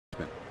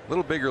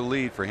Little bigger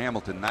lead for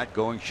Hamilton not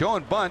going.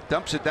 Showing bunt,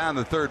 dumps it down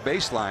the third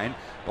baseline.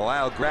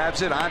 Belisle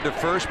grabs it onto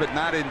first, but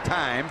not in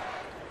time.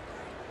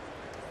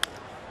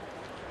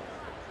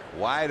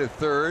 Wide to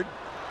third.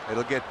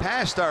 It'll get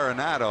past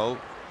Arenado,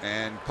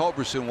 and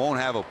Culberson won't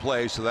have a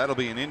play, so that'll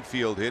be an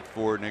infield hit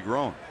for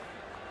Negron.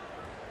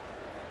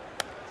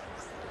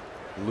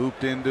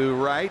 Looped into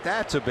right.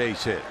 That's a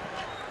base hit.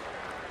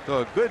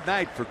 So a good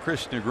night for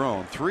Kris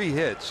Negron. 3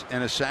 hits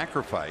and a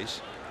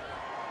sacrifice.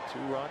 2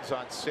 runs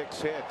on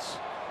 6 hits.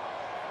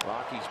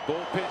 Rockies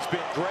bullpen's been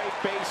great.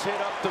 Base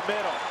hit up the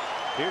middle.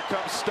 Here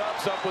comes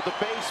Stubbs up with the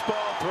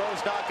baseball.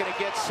 Throw's not going to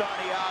get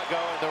Santiago,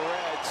 and the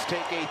Reds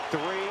take a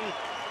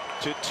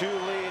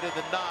 3-2 lead in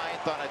the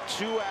 9th on a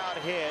 2-out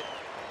hit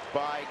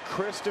by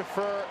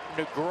Christopher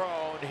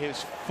Negron,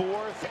 his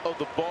 4th of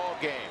the ball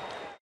game.